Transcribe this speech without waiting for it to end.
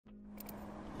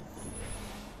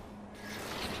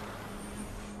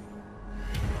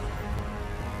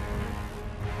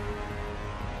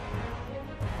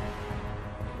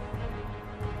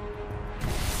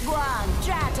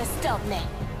help me.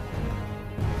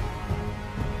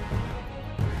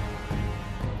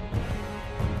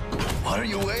 What are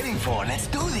you waiting for? Let's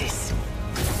do this!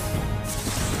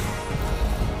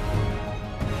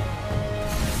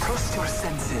 Trust your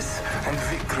senses, and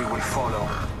victory will follow.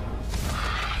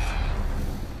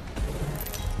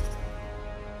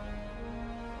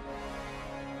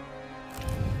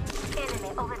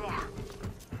 Enemy over there.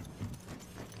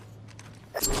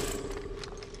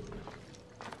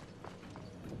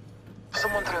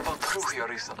 Someone traveled through here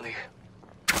recently.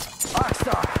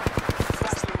 Arkstar!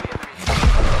 That's the enemy.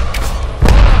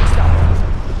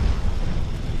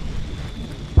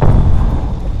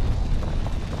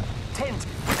 Tent!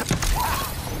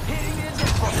 Hitting the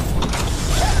initial!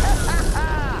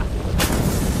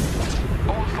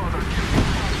 All father.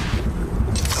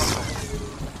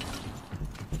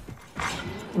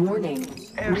 Warning.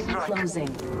 Ring Airstrike.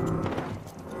 closing.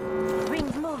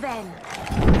 Rings moving.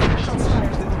 Shots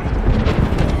fired at me.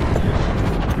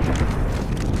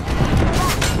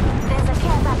 There's a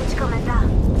care package coming down.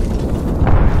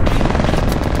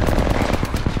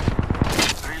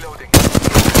 Reloading.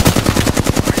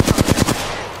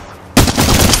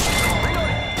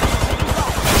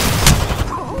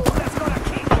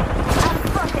 I'm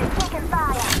fucking taking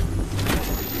fire.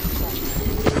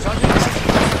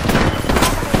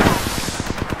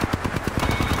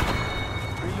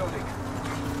 Reloading.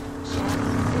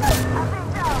 I've been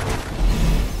down.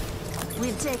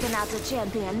 We've taken out the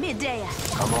champion mid-day.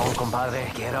 Come on,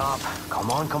 compadre, get up.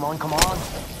 Come on, come on, come on.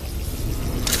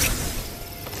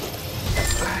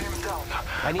 I am down.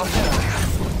 I need help.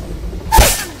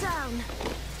 I'm down.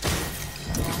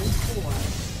 Round 4.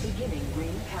 Beginning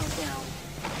ring countdown.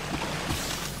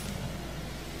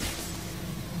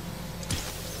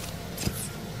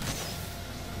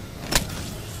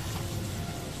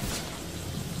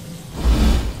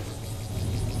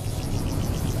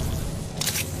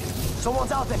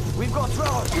 Someone's out there. We've got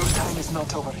trouble. Your time is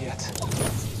not over yet.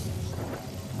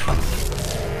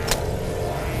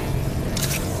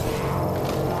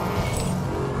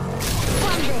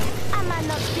 One day, I might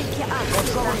not pick you up.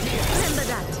 Remember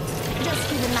that. Just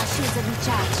giving my shields a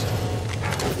recharge.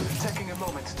 Taking a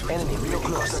moment to Enemy real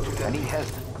Getting close. closer to them. I need help.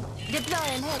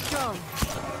 Deploying head drone.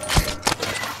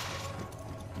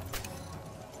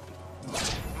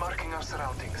 Marking our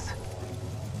surroundings.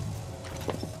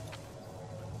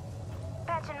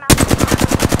 Patching my...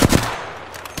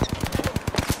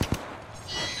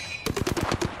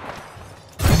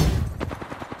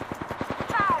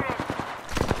 Firing.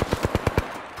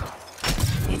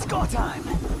 It's go time.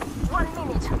 1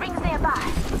 minute. Rings nearby.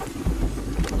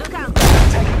 Look out.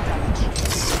 Taking damage.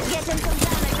 Getting some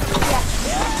damage over here.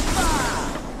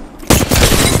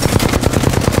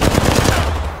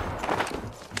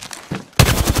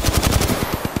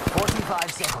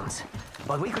 Seconds.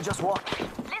 But we could just walk.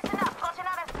 Listen up. Got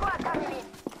another squad coming in.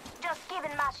 Just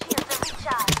giving my shields a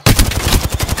recharge.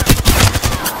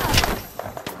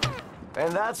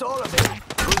 And that's all of it.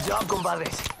 Good job,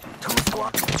 compadres. 2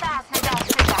 squads. Fast,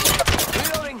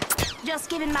 fast. Reloading. Just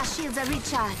giving my shields a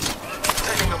recharge.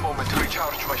 Taking a moment to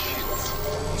recharge my shields.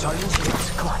 Charging shields.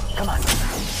 Come on, come on.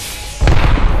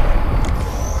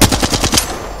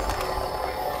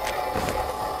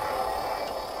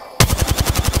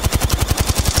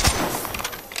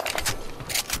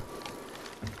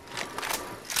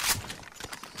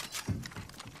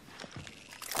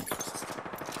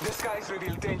 The skies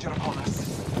reveal danger upon us.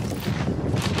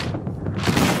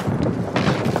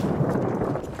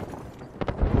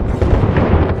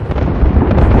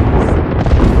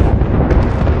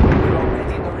 We're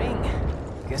already in the ring.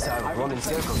 Guess I'll I run will in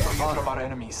defend circles this for area fun. from our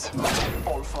enemies.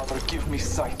 All Father, give me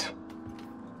sight.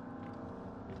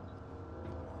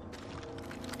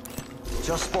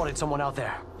 Just spotted someone out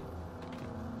there.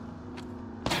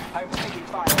 I'm taking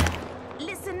fire.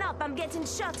 Listen up. I'm getting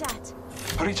shot at.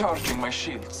 Recharging my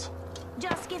shields.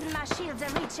 Just giving my shields a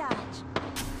recharge.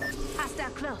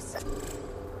 Hostile close.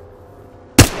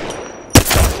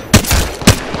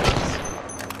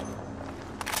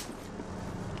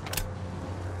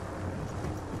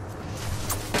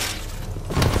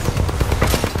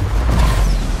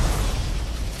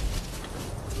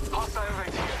 Hostile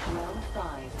right here. Round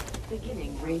 5.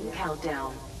 Beginning ring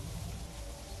countdown.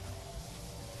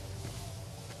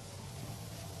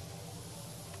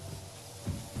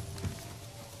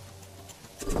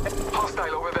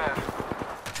 Hostile over there.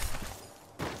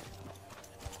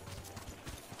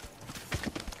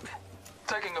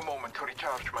 Taking a moment to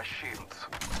recharge my shields.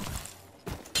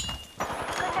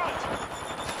 Grenade.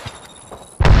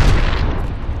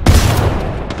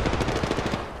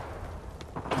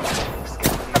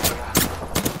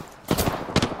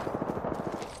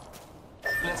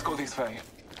 Let's go this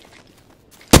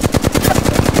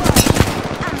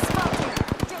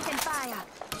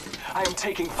I am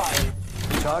taking fire.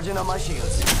 Charging on my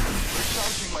shields.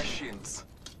 Recharging my shields.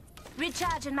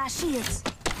 Recharging my shields.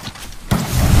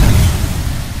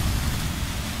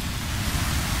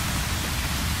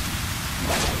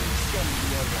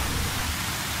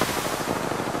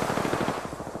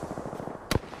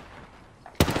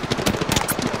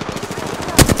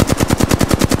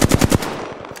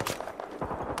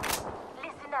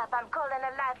 Listen up, I'm calling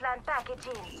a lifeline package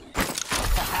in.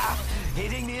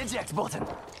 Hitting the eject button.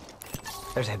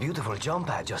 There's a beautiful jump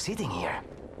pad just sitting here.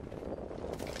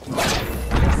 Makes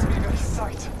me very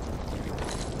sight.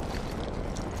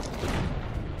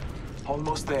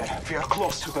 Almost there. We are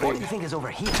close to the What do ring. you think is over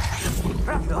here?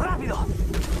 Rápido, rápido!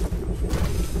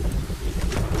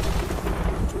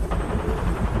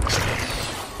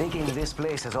 Thinking this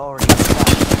place is already...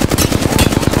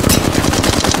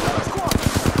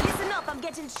 Listen up, I'm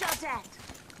getting shot at.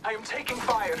 I am taking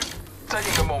fire.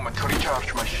 Taking a moment to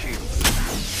recharge my shields.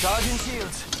 Charging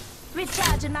shields.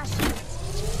 Recharging my shields.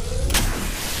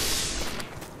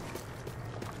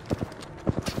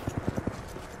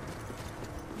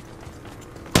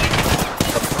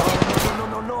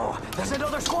 No. There's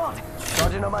another squad.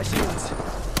 Charging on my shields.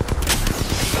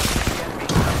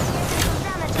 Some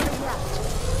damage over here.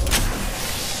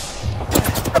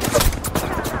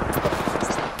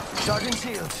 Charging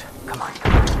shields. Come on.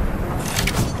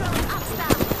 Throwing up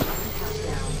stuff.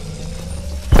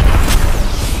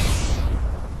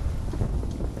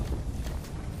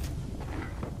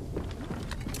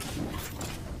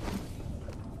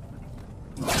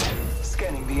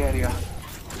 Scanning the area.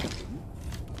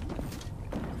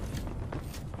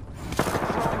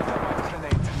 Throwing thermite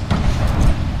grenade.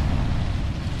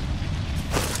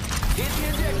 Hit the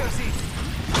ejector seat.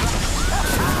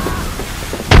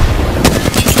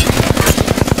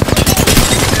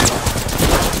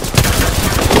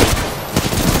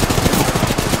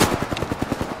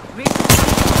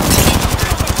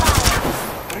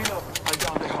 Reload. I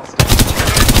downed the hostile.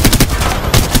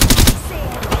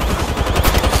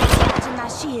 Recharging my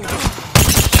shields.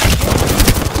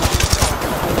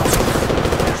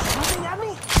 Shooting at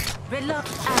me? Reload.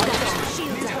 I got you.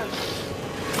 Shields up.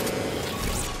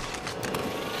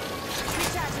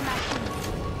 Recharging my shields.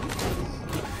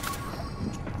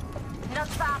 Not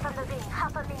far from the ring.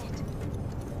 Half a minute.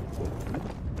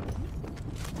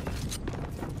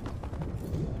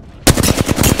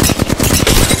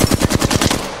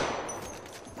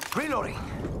 Reloading.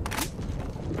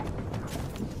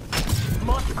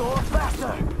 Must go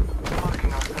faster.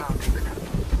 Marking our surroundings.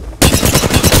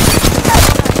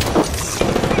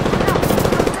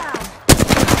 Down.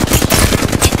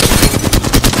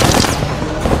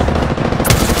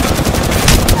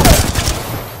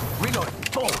 Reloading.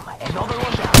 Boom. Another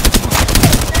one down.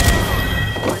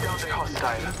 I downed the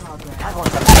hostile. Hang on.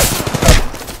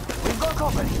 We've got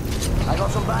company. I got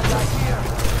some bad guys here.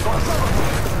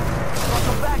 Got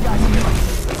some bad guys here.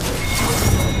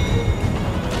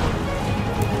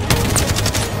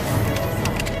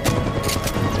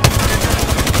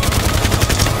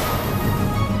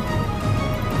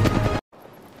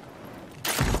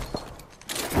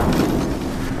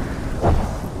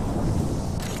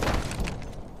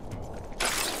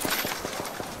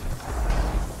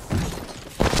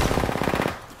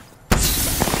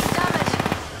 Damage.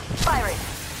 Firing.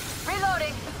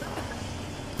 Reloading.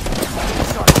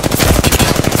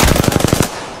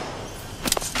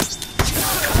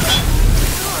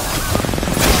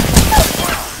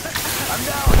 I'm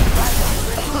down.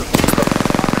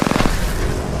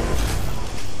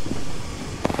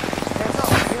 Heads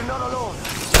up. You're not alone.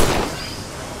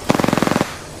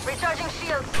 Recharging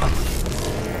shields.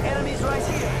 Enemies right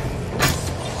here.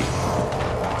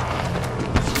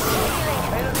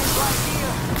 Enemies right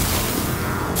here.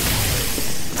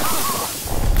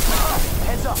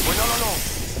 Heads up. We're not alone.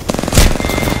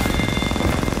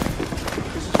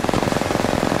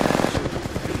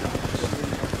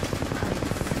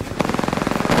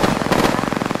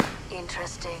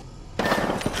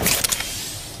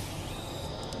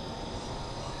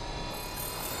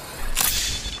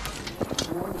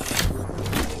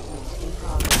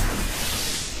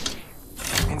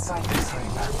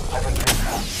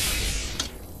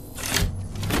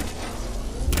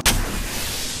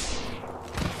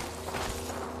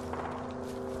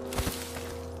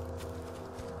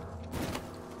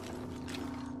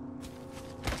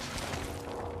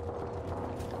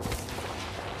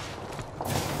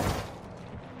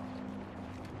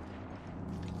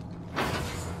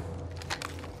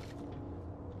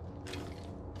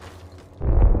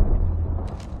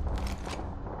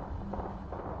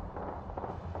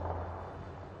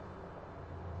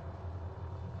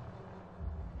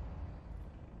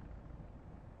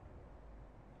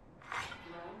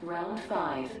 Round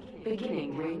 5.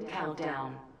 Beginning ring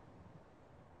countdown.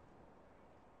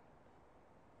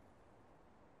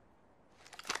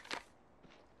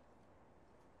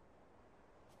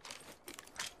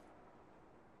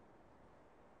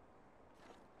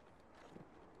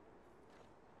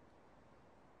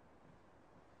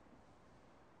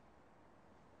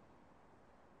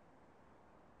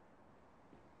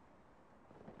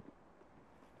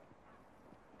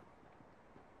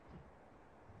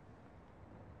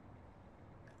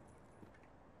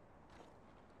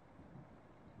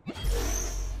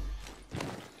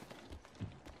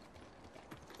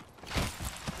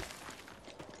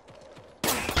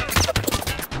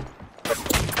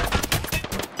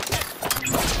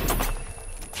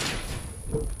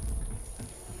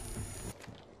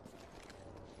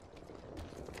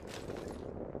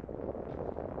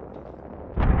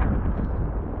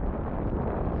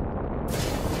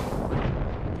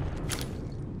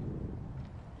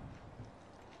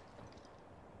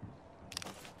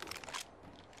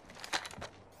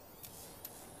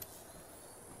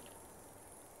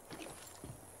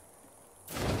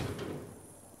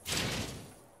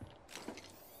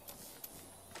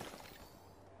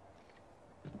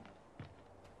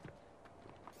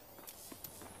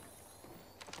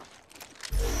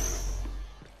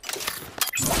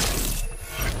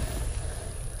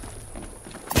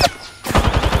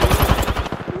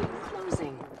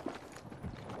 Closing.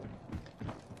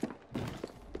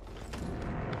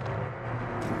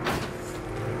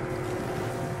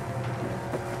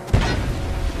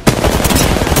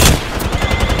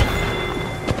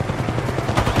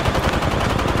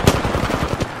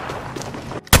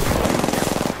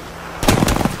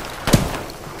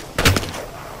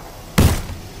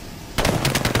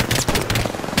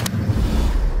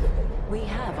 We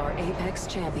have our Apex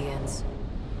champions.